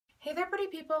Hey there pretty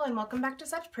people, and welcome back to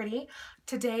Such Pretty.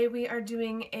 Today we are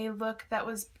doing a look that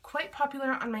was quite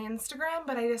popular on my Instagram,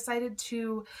 but I decided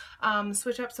to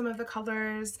switch up some of the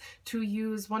colors to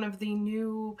use one of the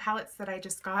new palettes that I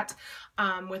just got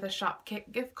with a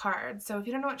Shopkick gift card. So if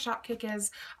you don't know what Shopkick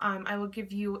is, I will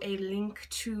give you a link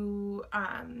to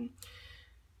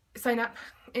sign up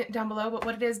down below, but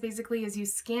what it is basically is you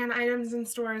scan items in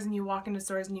stores and you walk into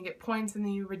stores and you get points and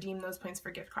then you redeem those points for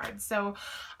gift cards. So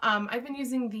I've been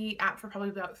using the app for probably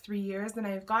about 3 years, and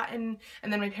I've gotten,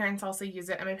 and then my parents also use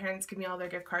it, and my parents give me all their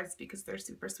gift cards because they're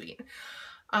super sweet.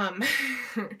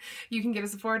 You can get a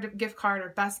Sephora gift card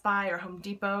or Best Buy or Home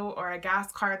Depot or a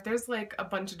gas card. There's like a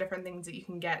bunch of different things that you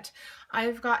can get.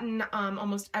 I've gotten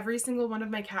almost every single one of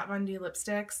my Kat Von D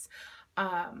lipsticks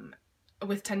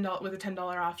with a $10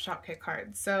 off Shopkick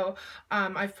card. So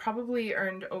I've probably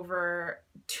earned over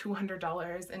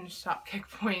 $200 in Shopkick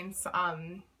points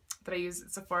that I use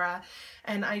at Sephora,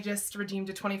 and I just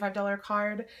redeemed a $25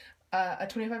 card, a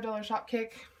 $25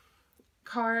 Shopkick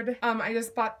card. I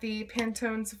just bought the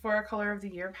Pantone Sephora Color of the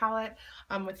Year palette,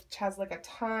 which has like a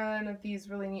ton of these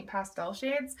really neat pastel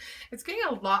shades. It's getting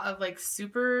a lot of like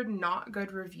super not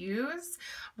good reviews,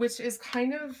 which is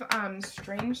kind of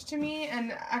strange to me.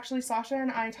 And actually Sasha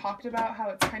and I talked about how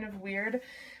it's kind of weird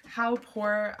how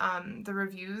poor the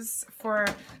reviews for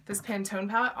this Pantone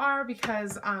palette are,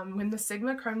 because when the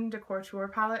Sigma Creme de Couture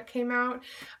palette came out,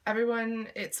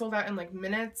 it sold out in like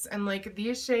minutes, and like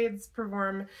these shades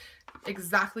perform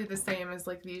exactly the same as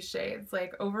like these shades.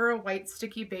 Like over a white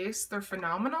sticky base, they're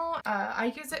phenomenal.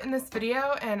 I use it in this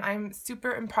video and I'm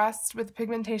super impressed with the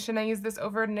pigmentation. I use this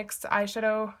over NYX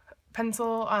eyeshadow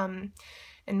pencil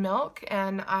in Milk,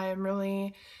 and I'm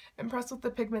really impressed with the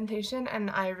pigmentation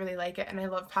and I really like it, and I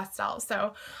love pastels.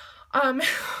 So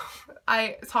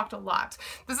I talked a lot.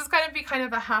 This is going to be kind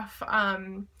of a half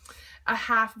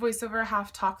voiceover,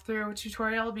 half talk through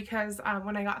tutorial, because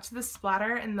when I got to the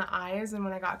splatter in the eyes and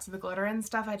when I got to the glitter and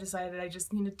stuff, I decided I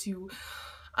just needed to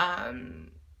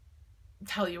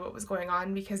tell you what was going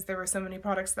on, because there were so many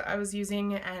products that I was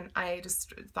using, and I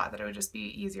just thought that it would just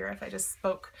be easier if I just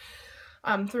spoke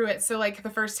through it. So like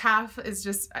the first half is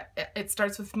just, it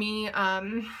starts with me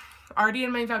already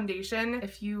in my foundation.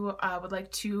 If you would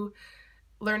like to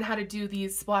learn how to do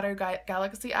these splatter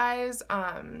galaxy eyes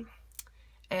and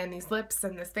these lips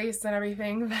and this face and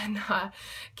everything, then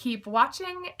keep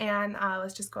watching, and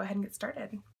let's just go ahead and get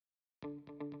started.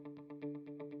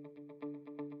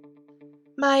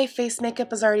 My face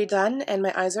makeup is already done and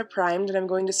my eyes are primed, and I'm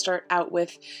going to start out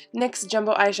with NYX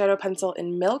Jumbo Eyeshadow Pencil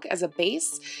in Milk as a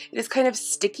base. It is kind of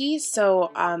sticky, so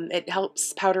it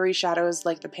helps powdery shadows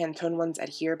like the Pantone ones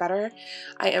adhere better.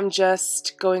 I am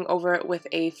just going over it with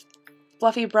a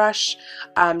fluffy brush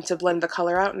to blend the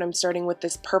color out, and I'm starting with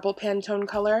this purple Pantone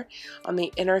color on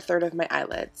the inner third of my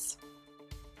eyelids.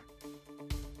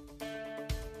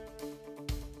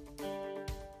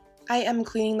 I am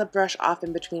cleaning the brush off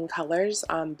in between colors,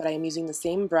 but I am using the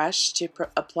same brush to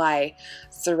apply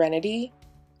Serenity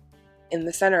in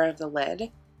the center of the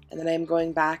lid, and then I am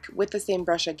going back with the same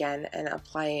brush again and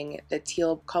applying the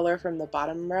teal color from the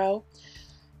bottom row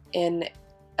in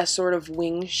a sort of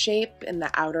wing shape in the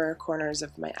outer corners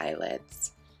of my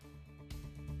eyelids.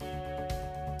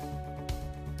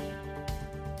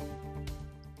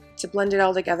 To blend it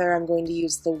all together, I'm going to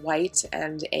use the white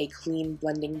and a clean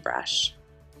blending brush.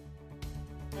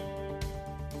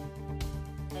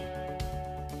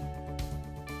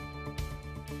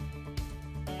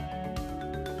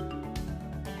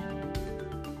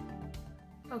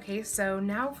 Okay, so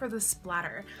now for the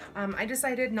splatter. I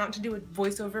decided not to do a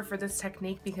voiceover for this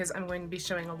technique because I'm going to be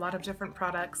showing a lot of different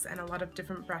products and a lot of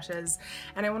different brushes,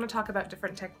 and I want to talk about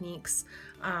different techniques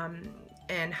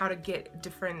and how to get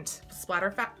different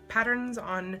splatter patterns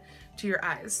on to your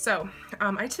eyes. So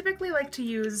I typically like to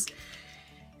use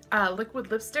liquid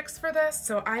lipsticks for this,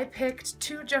 so I picked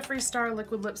 2 Jeffree Star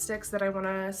liquid lipsticks that I want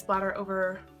to splatter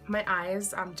over my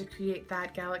eyes to create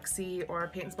that galaxy or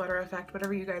paint splatter effect,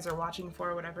 whatever you guys are watching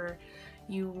for, whatever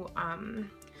you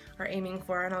are aiming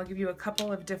for, and I'll give you a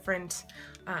couple of different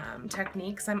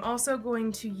techniques. I'm also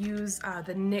going to use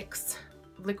the NYX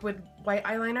liquid white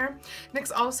eyeliner.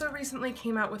 NYX also recently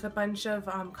came out with a bunch of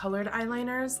colored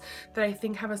eyeliners that I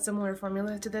think have a similar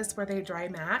formula to this, where they dry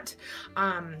matte,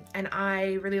 and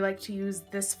I really like to use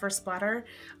this for splatter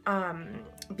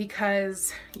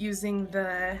because using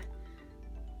the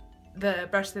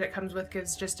brush that it comes with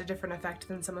gives just a different effect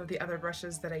than some of the other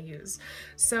brushes that I use.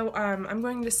 So I'm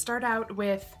going to start out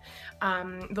with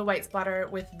the white splatter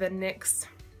with the NYX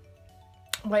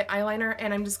white eyeliner,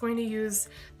 and I'm just going to use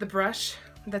the brush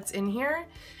that's in here.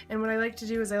 And what I like to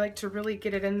do is I like to really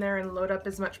get it in there and load up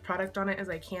as much product on it as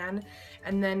I can.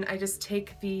 And then I just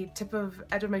take the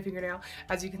edge of my fingernail,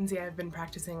 as you can see I've been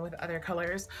practicing with other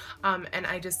colors, and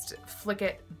I just flick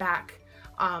it back,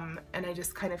 and I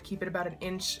just kind of keep it about an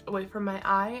inch away from my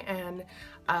eye,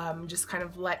 and just kind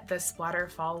of let the splatter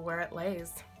fall where it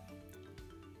lays.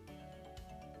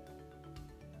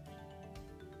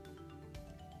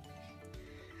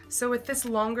 So with this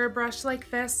longer brush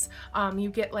like this, you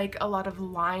get like a lot of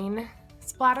line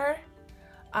splatter,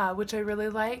 which I really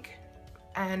like.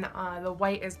 And the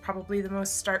white is probably the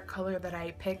most stark color that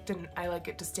I picked, and I like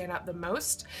it to stand out the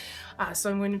most.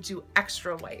 So I'm going to do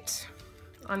extra white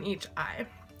on each eye.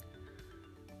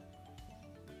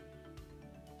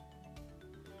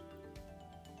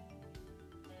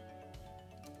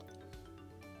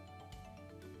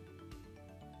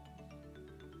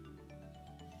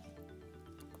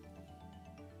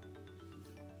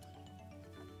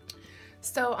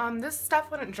 So this stuff,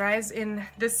 when it dries in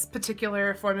this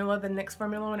particular formula, the NYX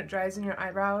formula, when it dries in your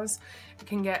eyebrows, it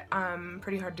can get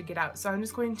pretty hard to get out. So I'm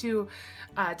just going to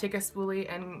take a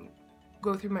spoolie and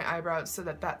go through my eyebrows so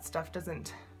that that stuff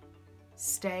doesn't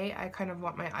stay. I kind of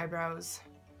want my eyebrows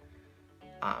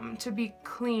to be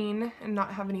clean and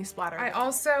not have any splatter. I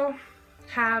also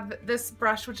have this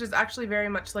brush, which is actually very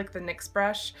much like the NYX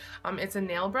brush. It's a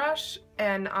nail brush,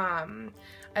 and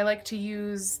I like to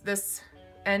use this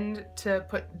end to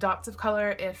put dots of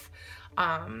color if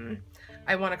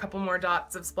I want a couple more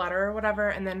dots of splatter or whatever.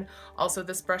 And then also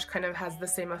this brush kind of has the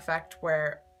same effect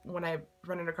where when I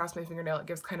run it across my fingernail it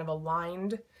gives kind of a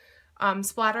lined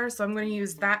splatter. So I'm going to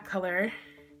use that color,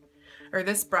 or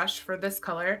this brush for this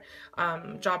color,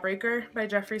 Jawbreaker by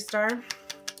Jeffree Star,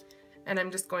 and I'm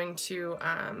just going to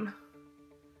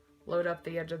load up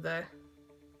the edge of the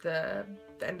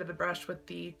end of the brush with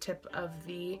the tip of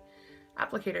the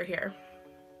applicator here.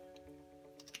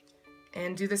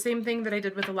 And do the same thing that I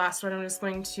did with the last one. I'm just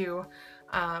going to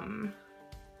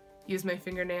use my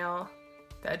fingernail,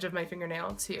 the edge of my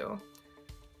fingernail, to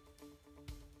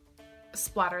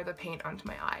splatter the paint onto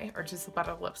my eye, or to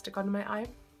splatter lipstick onto my eye.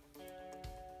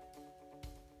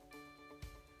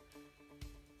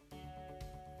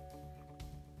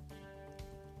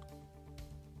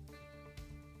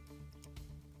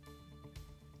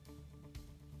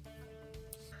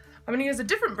 I'm going to use a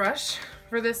different brush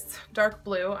for this dark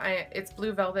blue. It's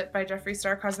Blue Velvet by Jeffree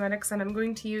Star Cosmetics, and I'm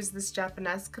going to use this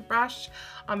Japanesque brush.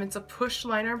 It's a push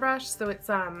liner brush, so it's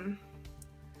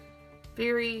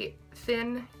very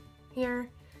thin here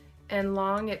and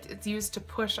long. It's used to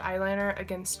push eyeliner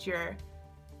against your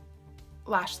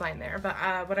lash line there. But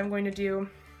what I'm going to do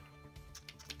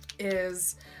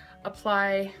is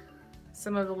apply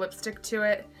some of the lipstick to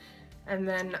it, and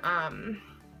then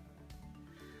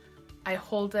I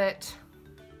hold it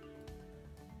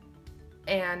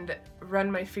and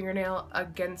run my fingernail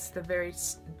against the very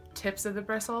tips of the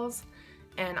bristles,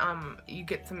 and you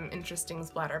get some interesting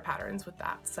splatter patterns with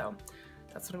that. So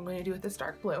that's what I'm going to do with this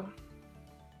dark blue.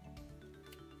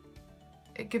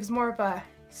 It gives more of a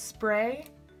spray,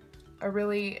 a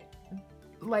really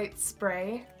light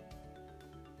spray.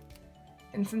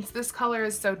 And since this color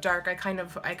is so dark, I kind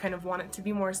of want it to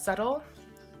be more subtle.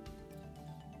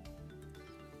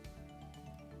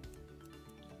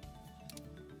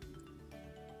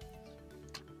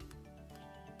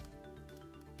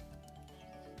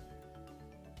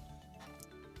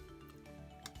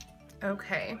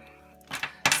 Okay,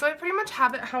 so I pretty much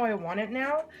have it how I want it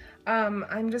now.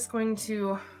 I'm just going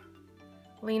to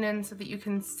lean in so that you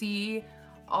can see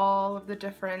all of the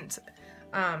different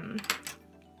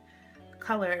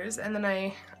colors, and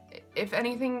then if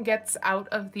anything gets out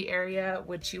of the area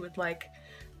which you would like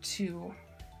to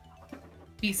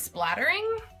be splattering,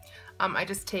 I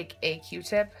just take a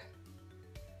Q-tip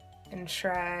and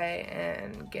try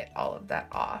and get all of that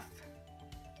off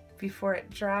before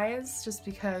it dries, just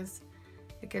because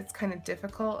it gets kind of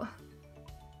difficult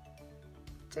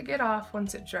to get off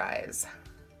once it dries.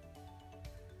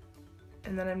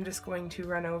 And then I'm just going to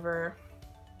run over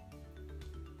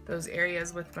those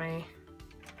areas with my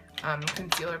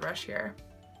concealer brush here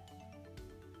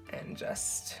and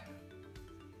just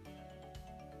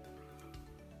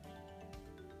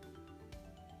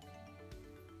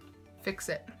fix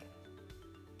it.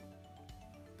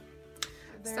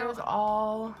 There's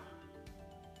all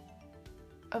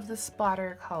of the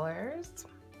splatter colors.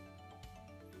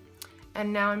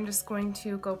 And now I'm just going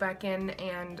to go back in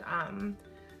and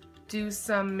do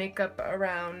some makeup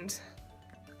around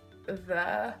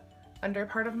the under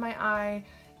part of my eye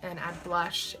and add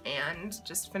blush and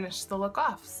just finish the look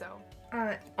off. So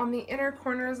on the inner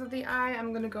corners of the eye,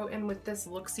 I'm going to go in with this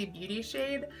Looksy Beauty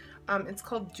shade. It's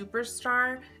called Duper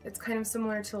Star. It's kind of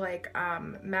similar to like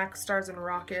Mac Stars and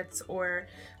Rockets or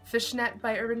Fishnet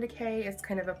by Urban Decay. It's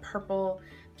kind of a purple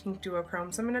pink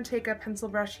duochrome. So I'm going to take a pencil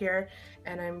brush here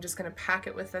and I'm just going to pack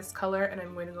it with this color, and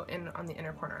I'm going to go in on the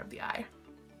inner corner of the eye.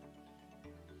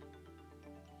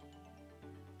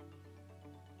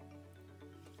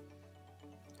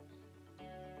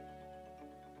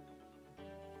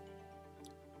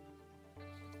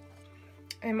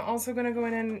 I'm also going to go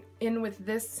in with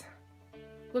this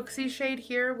Look-See shade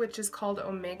here, which is called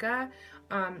Omega.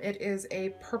 It is a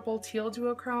purple teal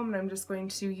duochrome, and I'm just going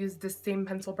to use this same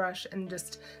pencil brush and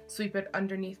just sweep it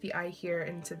underneath the eye here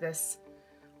into this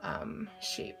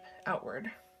shape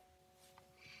outward.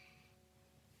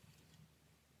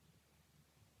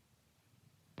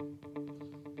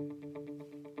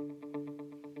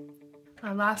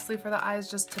 Lastly, for the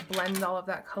eyes, just to blend all of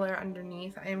that color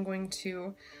underneath, I am going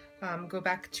to go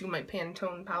back to my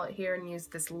Pantone palette here and use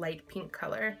this light pink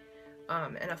color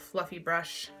and a fluffy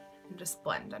brush and just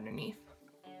blend underneath.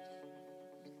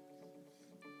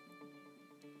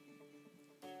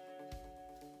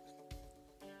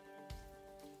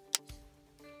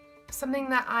 Something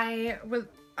that I would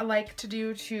like to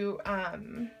do to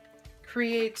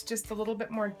create just a little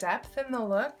bit more depth in the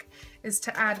look is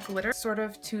to add glitter sort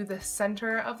of to the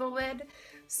center of the lid.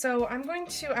 So I'm going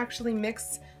to actually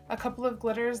mix a couple of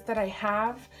glitters that I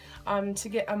have to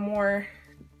get a more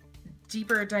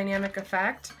deeper dynamic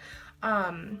effect.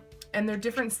 And they're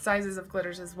different sizes of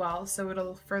glitters as well, so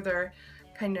it'll further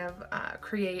kind of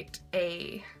create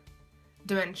a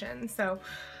dimension. So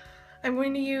I'm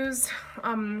going to use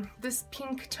this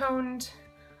pink toned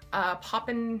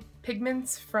Poppin'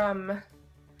 Pigments from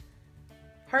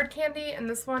Hard Candy, and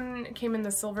this one came in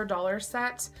the silver dollar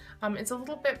set. It's a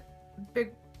little bit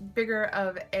bigger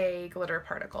of a glitter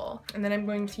particle. And then I'm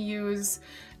going to use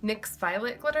NYX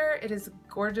Violet glitter. It is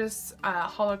gorgeous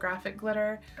holographic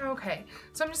glitter. Okay,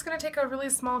 so I'm just going to take a really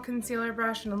small concealer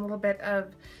brush and a little bit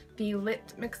of the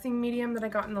Lit mixing medium that I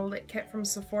got in the Lit kit from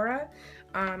Sephora.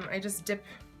 I just dip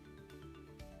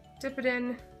it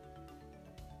in,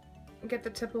 get the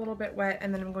tip a little bit wet,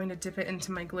 and then I'm going to dip it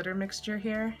into my glitter mixture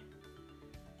here.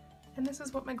 And this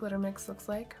is what my glitter mix looks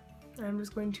like. And I'm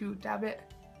just going to dab it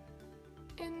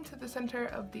into the center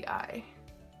of the eye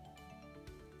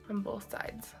on both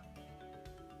sides.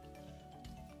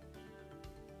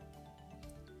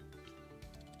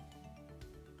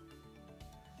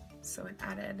 So it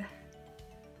added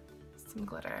some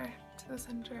glitter to the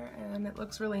center, and it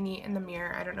looks really neat in the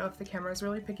mirror. I don't know if the camera is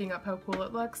really picking up how cool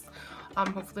it looks.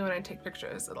 Hopefully when I take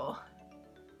pictures it'll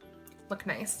look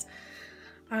nice.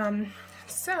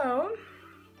 So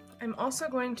I'm also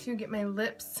going to get my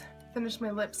lips, finish my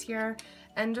lips here,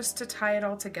 and just to tie it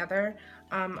all together,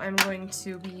 I'm going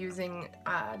to be using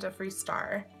Jeffree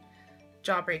Star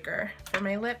Jawbreaker for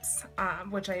my lips,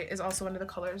 which is also one of the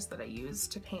colors that I use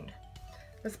to paint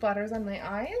the splatters on my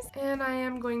eyes. And I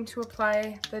am going to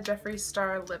apply the Jeffree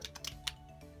Star lip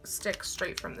stick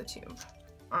straight from the tube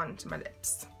onto my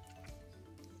lips.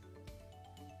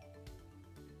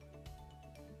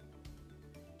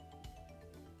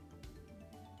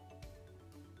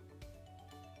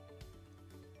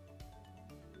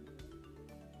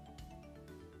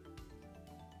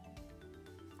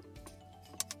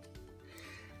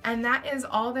 And that is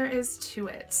all there is to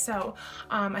it. So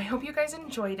I hope you guys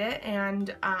enjoyed it,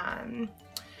 and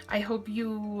I hope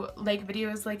you like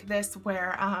videos like this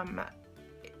where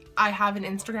I have an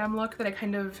Instagram look that I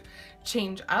kind of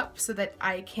change up so that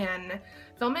I can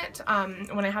film it.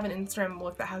 When I have an Instagram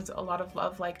look that has a lot of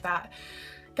love like that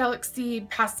Galaxy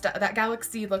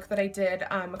look that I did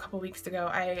a couple weeks ago,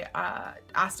 I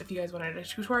asked if you guys wanted a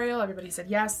tutorial. Everybody said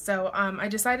yes, so I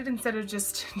decided instead of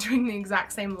just doing the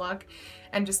exact same look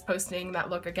and just posting that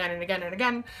look again and again and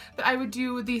again, that I would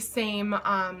do the same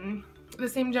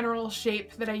general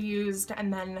shape that I used,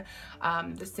 and then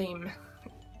the same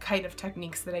kind of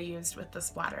techniques that I used with the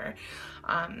splatter,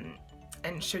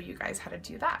 and show you guys how to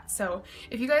do that. So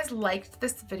if you guys liked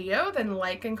this video, then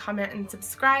like and comment and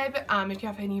subscribe. If you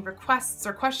have any requests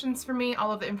or questions for me,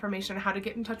 all of the information on how to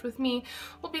get in touch with me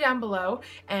will be down below.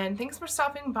 And thanks for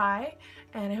stopping by,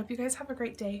 and I hope you guys have a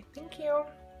great day. Thank you.